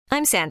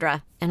I'm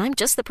Sandra, and I'm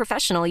just the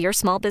professional your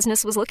small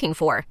business was looking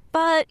for.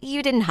 But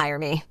you didn't hire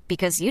me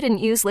because you didn't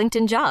use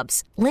LinkedIn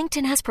Jobs.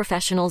 LinkedIn has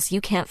professionals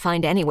you can't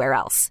find anywhere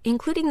else,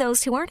 including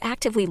those who aren't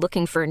actively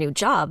looking for a new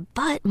job,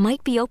 but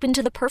might be open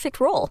to the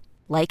perfect role,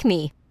 like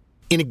me.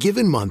 In a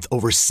given month,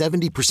 over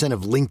 70%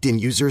 of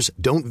LinkedIn users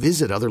don't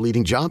visit other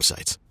leading job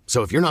sites.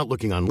 So if you're not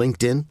looking on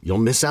LinkedIn, you'll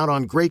miss out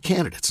on great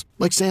candidates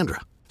like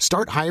Sandra.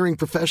 Start hiring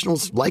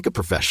professionals like a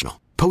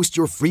professional. Post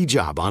your free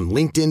job on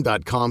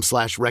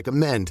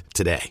linkedin.com/recommend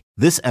today.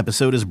 This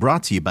episode is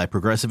brought to you by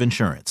Progressive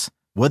Insurance.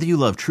 Whether you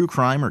love true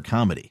crime or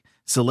comedy,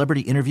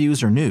 celebrity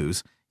interviews or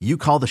news, you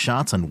call the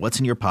shots on what's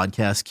in your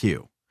podcast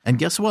queue. And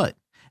guess what?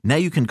 Now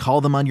you can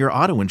call them on your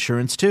auto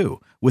insurance too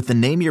with the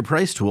Name Your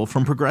Price tool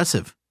from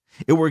Progressive.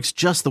 It works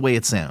just the way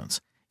it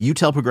sounds. You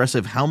tell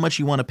Progressive how much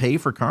you want to pay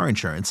for car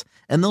insurance,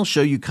 and they'll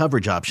show you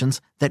coverage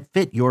options that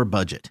fit your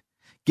budget.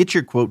 Get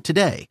your quote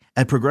today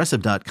at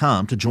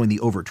Progressive.com to join the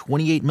over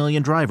 28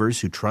 million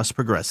drivers who trust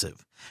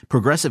Progressive.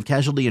 Progressive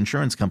Casualty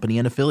Insurance Company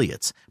and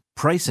Affiliates.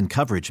 Price and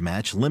coverage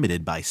match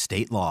limited by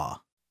state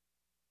law.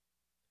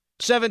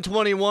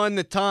 7:21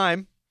 the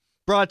time.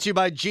 Brought to you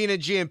by Gina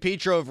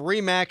Giampietro of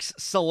RE/MAX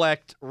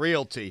Select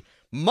Realty.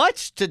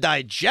 Much to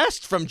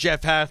digest from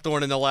Jeff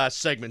Hathorn in the last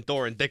segment,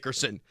 Doran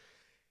Dickerson.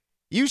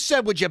 You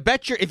said,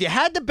 if you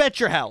had to bet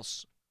your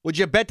house, would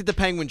you bet that the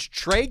Penguins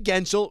trade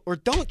Gensel or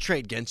don't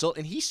trade Gensel?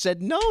 And he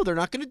said, no, they're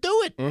not going to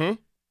do it.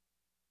 Mm-hmm.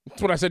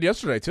 That's what I said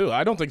yesterday, too.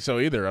 I don't think so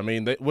either. I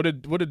mean, what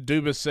did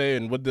Dubas say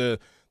and what did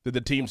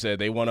the team say?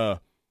 They want to,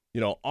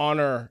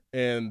 honor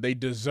and they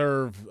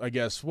deserve, I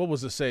guess, what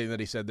was the saying that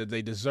he said? That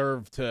they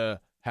deserve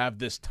to have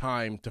this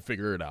time to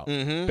figure it out,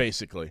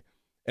 basically.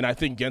 And I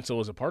think Gensel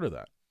was a part of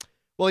that.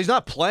 Well, he's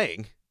not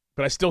playing.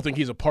 But I still think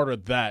he's a part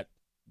of that.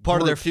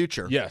 Part of their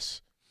future.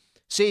 Yes.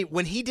 See,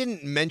 when he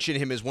didn't mention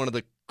him as one of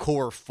the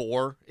core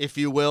four, if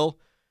you will,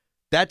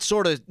 that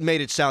sort of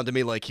made it sound to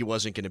me like he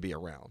wasn't going to be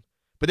around.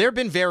 But there have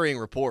been varying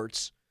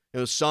reports.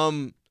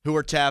 Some who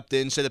are tapped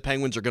in say the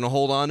Penguins are going to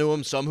hold on to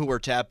him. Some who are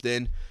tapped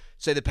in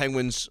say the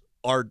Penguins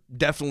are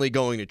definitely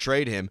going to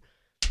trade him.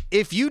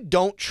 If you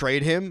don't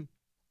trade him,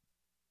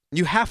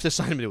 you have to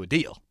sign him to a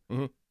deal.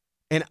 Mm-hmm.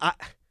 And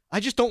I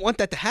just don't want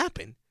that to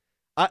happen.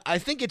 I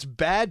think it's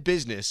bad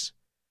business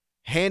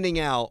handing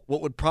out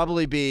what would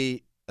probably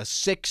be a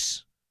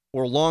 6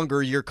 or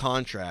longer year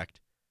contract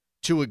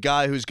to a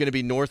guy who's going to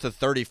be north of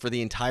 30 for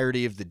the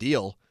entirety of the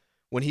deal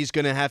when he's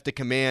going to have to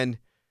command,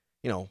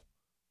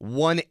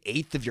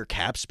 1/8 of your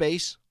cap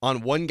space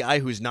on one guy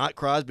who's not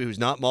Crosby, who's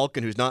not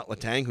Malkin, who's not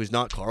Letang, who's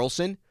not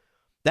Karlsson.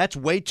 That's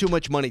way too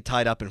much money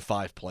tied up in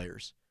 5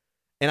 players.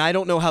 And I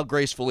don't know how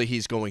gracefully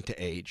he's going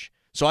to age.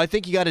 So I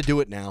think you got to do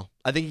it now.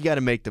 I think you got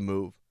to make the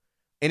move.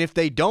 And if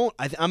they don't,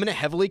 I'm going to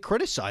heavily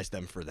criticize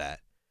them for that.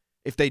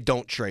 If they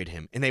don't trade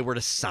him and they were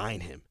to sign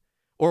him.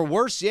 Or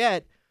worse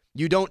yet,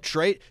 you don't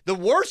trade. The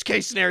worst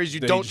case scenario is you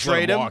don't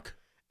trade him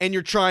and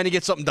you're trying to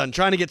get something done,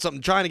 trying to get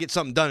something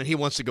done, and he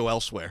wants to go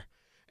elsewhere.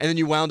 And then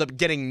you wound up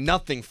getting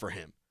nothing for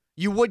him.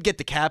 You would get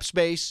the cap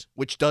space,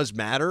 which does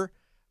matter,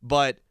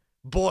 but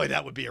boy,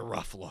 that would be a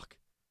rough look.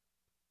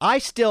 I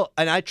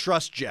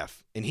trust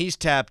Jeff, and he's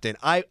tapped in.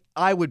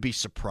 I would be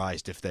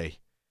surprised if they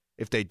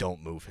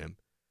don't move him.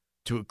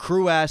 To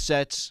accrue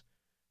assets,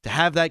 to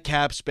have that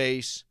cap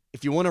space.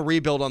 If you want to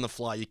rebuild on the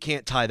fly, you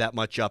can't tie that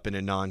much up in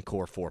a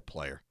non-core 4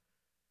 player.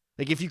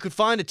 Like, if you could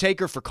find a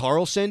taker for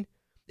Karlsson,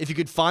 if you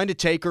could find a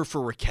taker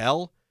for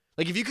Raquel,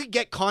 like, if you could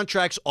get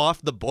contracts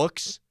off the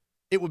books,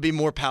 it would be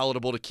more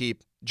palatable to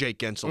keep Jake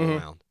Gensel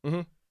around.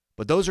 Mm-hmm.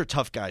 But those are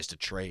tough guys to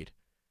trade.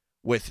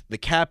 With the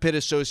cap hit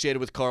associated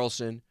with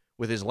Karlsson,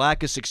 with his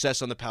lack of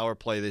success on the power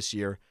play this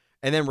year,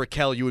 and then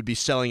Raquel, you would be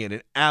selling at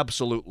an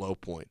absolute low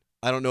point.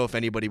 I don't know if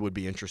anybody would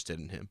be interested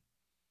in him.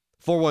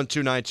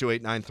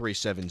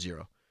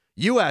 412-928-9370.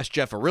 You asked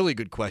Jeff a really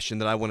good question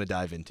that I want to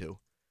dive into.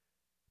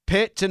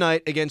 Pitt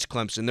tonight against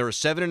Clemson. They're a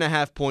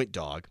 7.5-point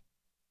dog.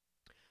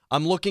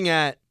 I'm looking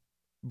at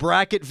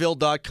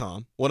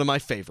Bracketville.com, one of my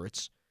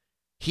favorites.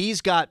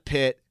 He's got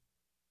Pitt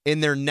in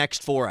their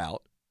next 4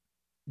 out.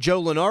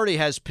 Joe Lenardi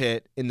has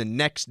Pitt in the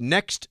next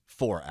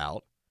 4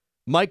 out.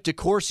 Mike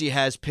DeCourcy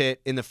has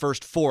Pitt in the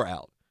first 4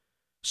 out.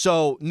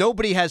 So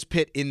nobody has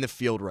Pitt in the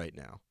field right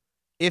now.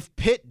 If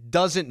Pitt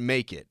doesn't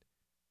make it,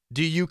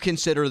 do you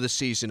consider the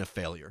season a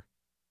failure?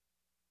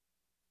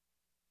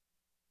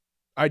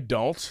 I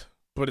don't,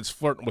 but it's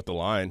flirting with the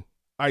line.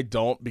 I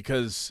don't,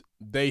 because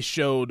they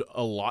showed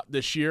a lot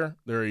this year.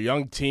 They're a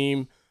young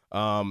team.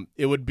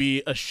 It would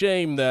be a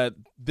shame that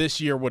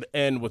this year would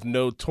end with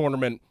no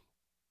tournament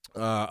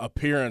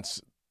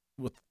appearance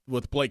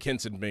with Blake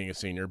Hinson being a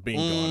senior, being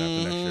gone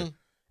after next year,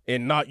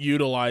 and not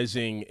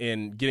utilizing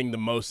and getting the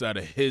most out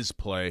of his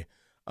play.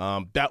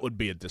 That would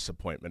be a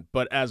disappointment.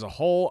 But as a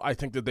whole, I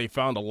think that they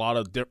found a lot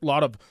of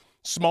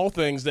small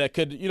things that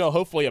could,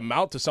 hopefully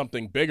amount to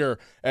something bigger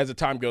as the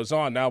time goes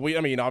on. Now,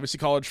 obviously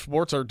college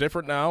sports are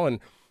different now, and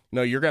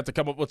you're going to have to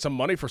come up with some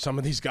money for some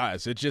of these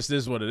guys. It just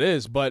is what it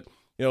is. But,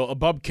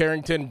 Bub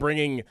Carrington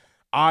bringing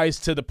eyes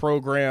to the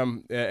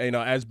program,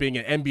 as being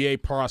an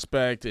NBA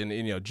prospect, and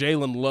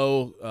Jalen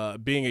Lowe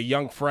being a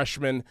young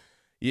freshman,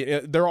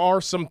 there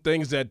are some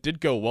things that did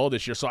go well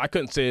this year, so I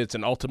couldn't say it's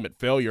an ultimate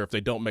failure if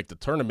they don't make the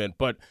tournament,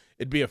 but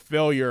it'd be a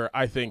failure,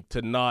 I think,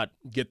 to not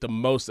get the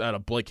most out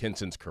of Blake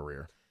Hinson's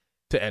career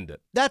to end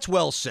it. That's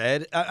well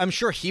said. I'm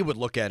sure he would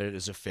look at it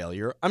as a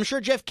failure. I'm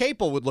sure Jeff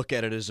Capel would look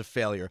at it as a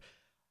failure.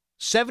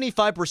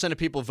 75% of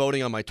people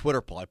voting on my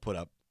Twitter poll I put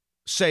up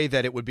say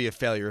that it would be a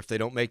failure if they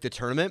don't make the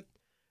tournament,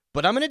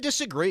 but I'm going to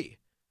disagree.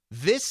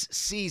 This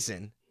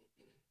season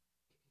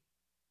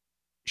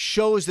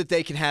shows that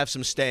they can have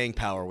some staying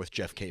power with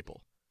Jeff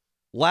Capel.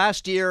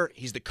 Last year,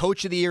 he's the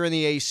coach of the year in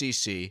the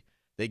ACC.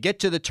 They get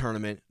to the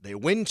tournament, they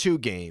win 2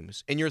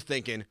 games, and you're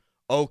thinking,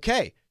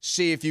 okay,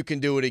 see if you can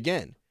do it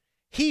again.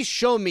 He's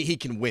shown me he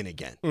can win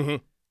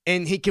again,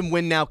 and he can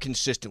win now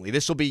consistently.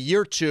 This will be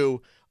year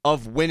 2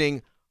 of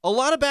winning a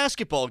lot of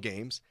basketball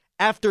games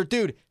after,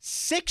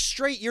 6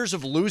 straight years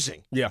of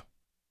losing. Yeah.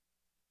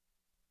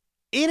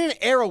 In an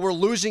era where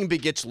losing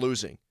begets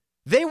losing.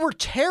 They were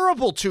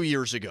terrible 2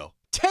 years ago.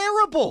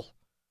 Terrible.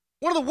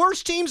 One of the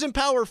worst teams in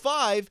Power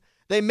 5.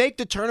 They make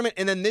the tournament,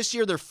 and then this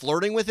year they're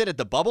flirting with it at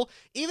the bubble.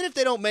 Even if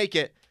they don't make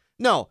it,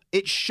 no,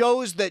 it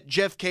shows that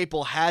Jeff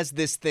Capel has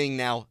this thing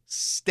now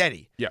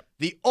steady. Yeah.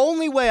 The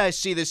only way I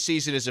see this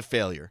season as a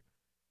failure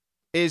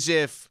is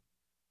if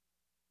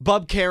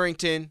Bub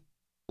Carrington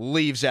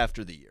leaves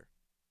after the year.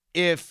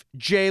 If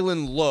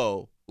Jalen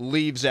Lowe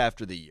leaves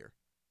after the year.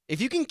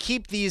 If you can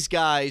keep these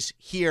guys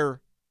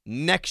here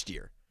next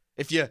year,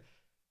 if you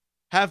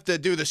have to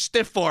do the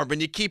stiff arm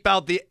and you keep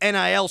out the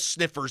NIL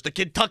sniffers, the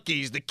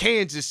Kentuckys, the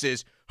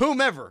Kansases,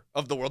 whomever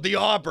of the world, the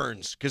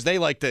Auburns, because they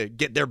like to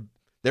get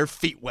their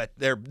feet wet,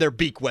 their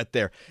beak wet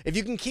there. If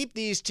you can keep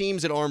these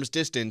teams at arm's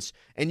distance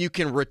and you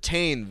can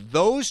retain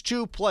those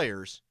 2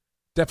 players,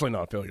 definitely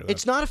not a failure.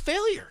 It's not a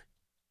failure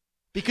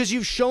because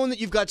you've shown that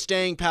you've got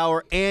staying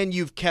power and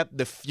you've kept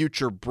the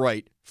future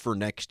bright for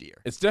next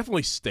year. It's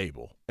definitely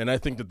stable, and I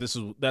think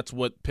that that's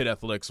what Pitt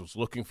Athletics was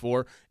looking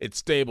for. It's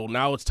stable.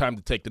 Now it's time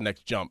to take the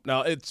next jump.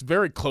 Now, it's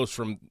very close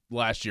from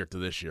last year to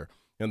this year.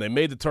 And they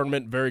made the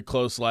tournament very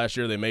close last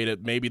year. They made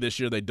it. Maybe this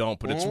year they don't,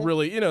 but it's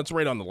really, it's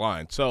right on the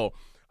line. So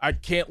I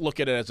can't look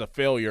at it as a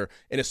failure,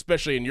 and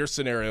especially in your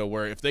scenario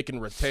where if they can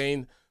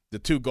retain the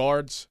 2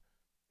 guards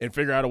and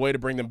figure out a way to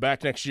bring them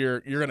back next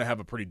year, you're going to have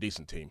a pretty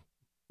decent team.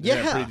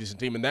 Yeah. A pretty decent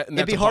team, and that's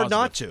it'd be hard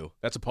not to.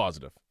 That's a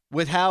positive.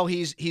 With how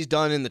he's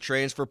done in the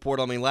transfer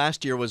portal. I mean,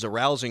 last year was a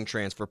rousing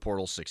transfer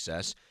portal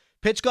success.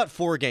 Pitt's got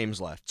 4 games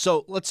left.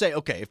 So let's say,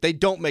 okay, if they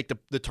don't make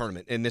the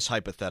tournament in this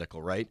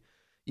hypothetical, right?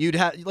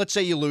 Let's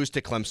say you lose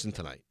to Clemson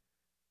tonight,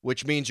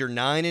 which means you're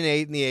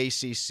 9-8 in the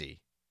ACC.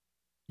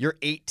 You're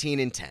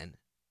 18-10.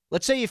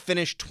 Let's say you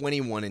finish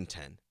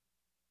 21-10,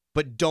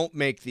 but don't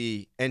make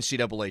the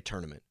NCAA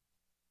tournament.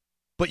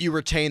 But you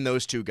retain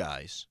those 2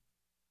 guys.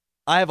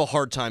 I have a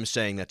hard time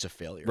saying that's a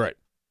failure. Right.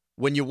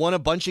 When you won a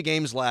bunch of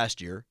games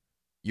last year,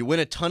 you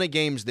win a ton of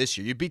games this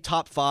year. You'd be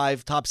top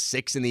 5, top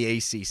 6 in the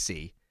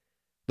ACC.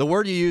 The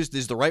word you used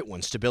is the right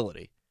one,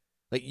 stability.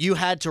 Like, you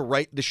had to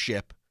right the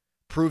ship,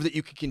 prove that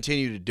you could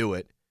continue to do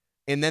it,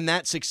 and then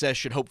that success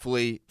should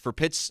hopefully, from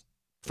Pitt's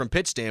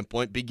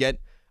standpoint,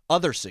 beget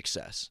other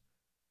success.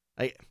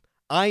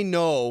 I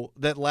know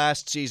that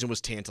last season was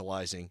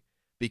tantalizing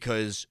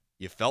because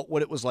you felt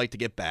what it was like to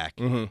get back,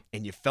 and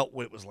you felt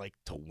what it was like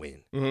to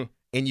win.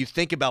 And you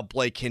think about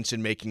Blake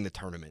Hinson making the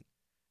tournament,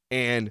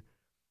 and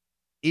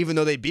even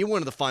though they'd be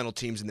one of the final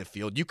teams in the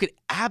field, you could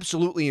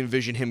absolutely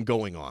envision him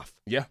going off.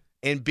 Yeah.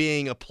 And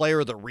being a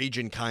player of the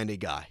region kind of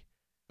guy.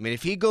 I mean,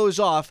 if he goes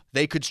off,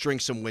 they could string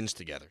some wins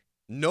together.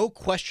 No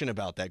question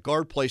about that.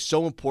 Guard play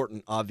so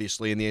important,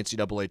 obviously, in the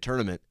NCAA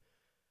tournament.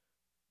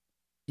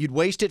 You'd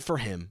waste it for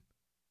him,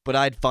 but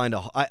I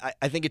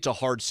think it's a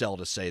hard sell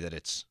to say that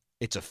it's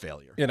a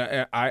failure.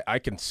 And I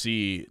can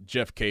see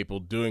Jeff Capel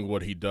doing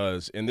what he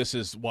does, and this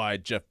is why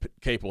Jeff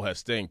Capel has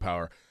staying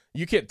power.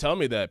 You can't tell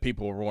me that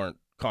people weren't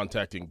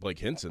contacting Blake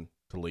Hinson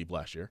to leave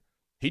last year.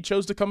 He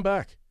chose to come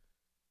back.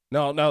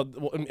 Now,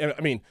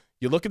 I mean,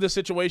 you look at the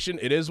situation,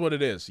 it is what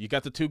it is. You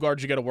got the 2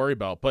 guards you got to worry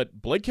about,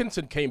 but Blake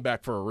Hinson came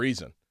back for a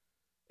reason.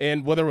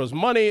 And whether it was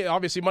money,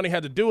 obviously money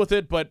had to do with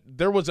it, but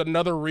there was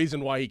another reason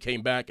why he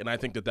came back, and I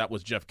think that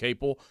was Jeff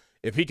Capel.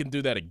 If he can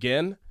do that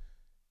again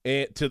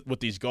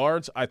with these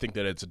guards, I think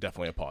that it's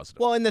definitely a positive.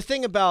 Well, and the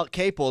thing about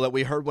Capel that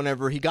we heard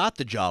whenever he got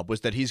the job was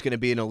that he's going to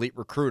be an elite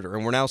recruiter,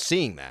 and we're now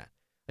seeing that.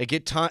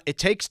 It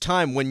takes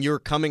time when you're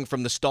coming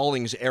from the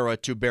Stallings era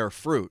to bear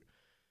fruit.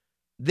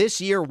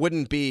 This year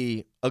wouldn't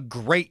be a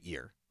great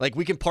year. Like,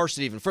 we can parse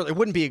it even further. It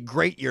wouldn't be a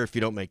great year if you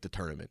don't make the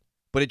tournament.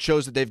 But it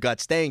shows that they've got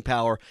staying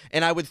power.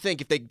 And I would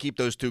think if they can keep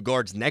those 2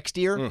 guards next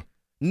year,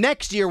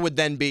 next year would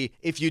then be,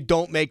 if you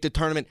don't make the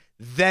tournament,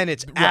 then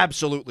it's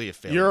absolutely a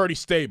failure. You're already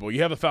stable.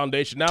 You have a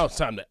foundation. Now it's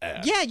time to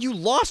add. Yeah, you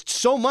lost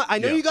so much. I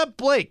know you got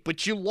Blake,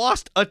 but you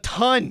lost a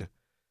ton.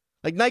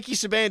 Like Nike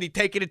Sabandi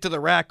taking it to the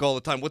rack all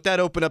the time. Would that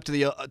open up to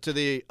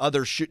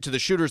the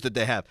shooters that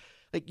they have?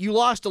 Like, you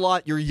lost a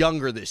lot. You're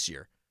younger this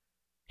year.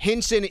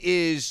 Hinson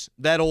is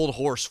that old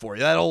horse for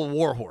you, that old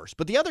war horse.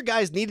 But the other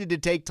guys needed to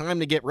take time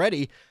to get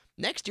ready.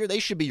 Next year, they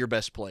should be your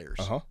best players.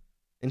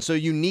 And so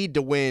you need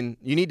to win.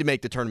 You need to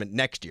make the tournament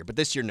next year. But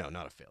this year, no,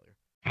 not a failure.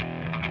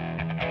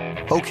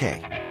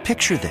 Okay,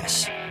 picture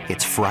this.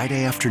 It's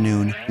Friday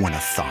afternoon when a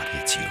thought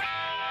hits you.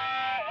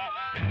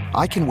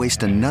 I can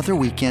waste another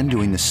weekend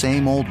doing the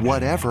same old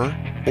whatever,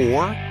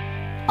 or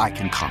I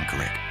can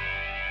conquer it.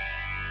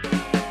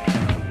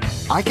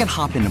 I can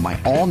hop into my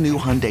all-new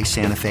Hyundai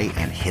Santa Fe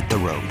and hit the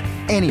road.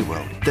 Any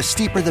road. The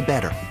steeper, the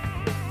better.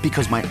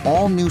 Because my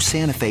all-new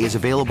Santa Fe is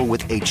available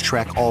with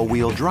H-Track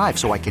all-wheel drive,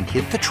 so I can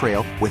hit the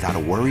trail without a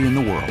worry in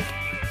the world.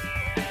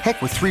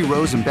 Heck, with 3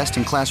 rows and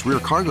best-in-class rear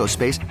cargo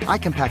space, I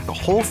can pack the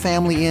whole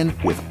family in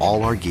with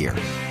all our gear.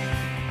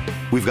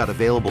 We've got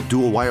available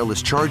dual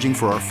wireless charging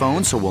for our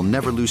phones, so we'll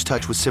never lose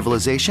touch with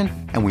civilization,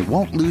 and we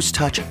won't lose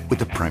touch with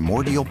the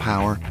primordial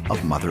power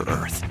of Mother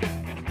Earth.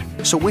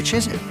 So which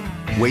is it?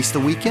 Waste the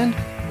weekend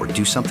or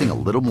do something a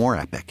little more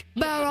epic?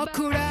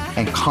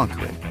 And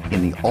conquer it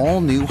in the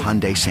all-new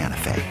Hyundai Santa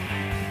Fe.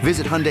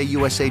 Visit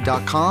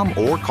HyundaiUSA.com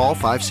or call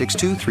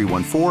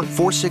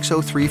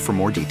 562-314-4603 for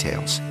more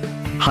details.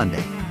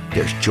 Hyundai,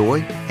 there's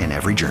joy in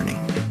every journey.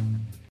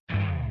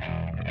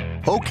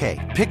 Okay,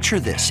 picture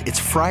this. It's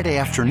Friday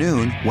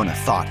afternoon when a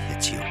thought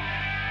hits you.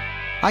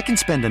 I can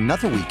spend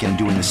another weekend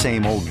doing the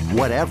same old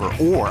whatever,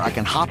 or I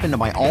can hop into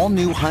my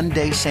all-new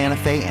Hyundai Santa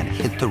Fe and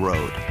hit the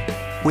road.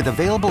 With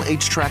available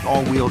H-Track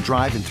all-wheel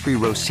drive and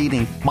 3-row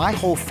seating, my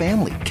whole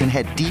family can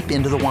head deep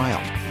into the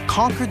wild.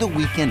 Conquer the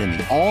weekend in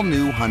the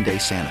all-new Hyundai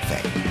Santa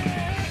Fe.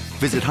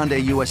 Visit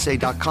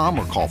HyundaiUSA.com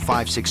or call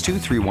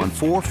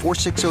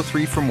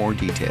 562-314-4603 for more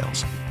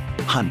details.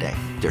 Hyundai,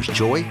 there's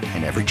joy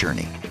in every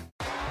journey.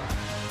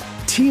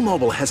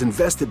 T-Mobile has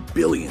invested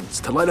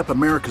billions to light up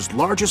America's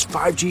largest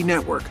 5G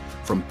network,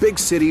 from big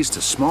cities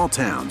to small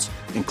towns,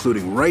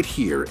 including right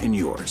here in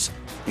yours.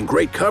 And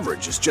great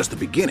coverage is just the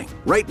beginning.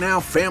 Right now,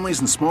 families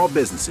and small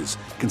businesses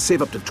can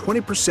save up to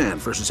 20%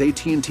 versus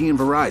AT&T and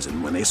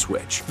Verizon when they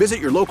switch. Visit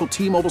your local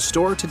T-Mobile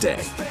store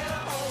today.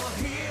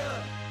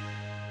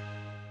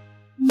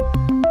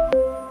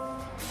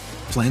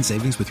 Plan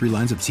savings with 3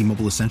 lines of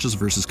T-Mobile Essentials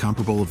versus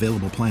comparable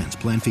available plans.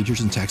 Plan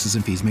features and taxes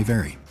and fees may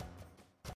vary.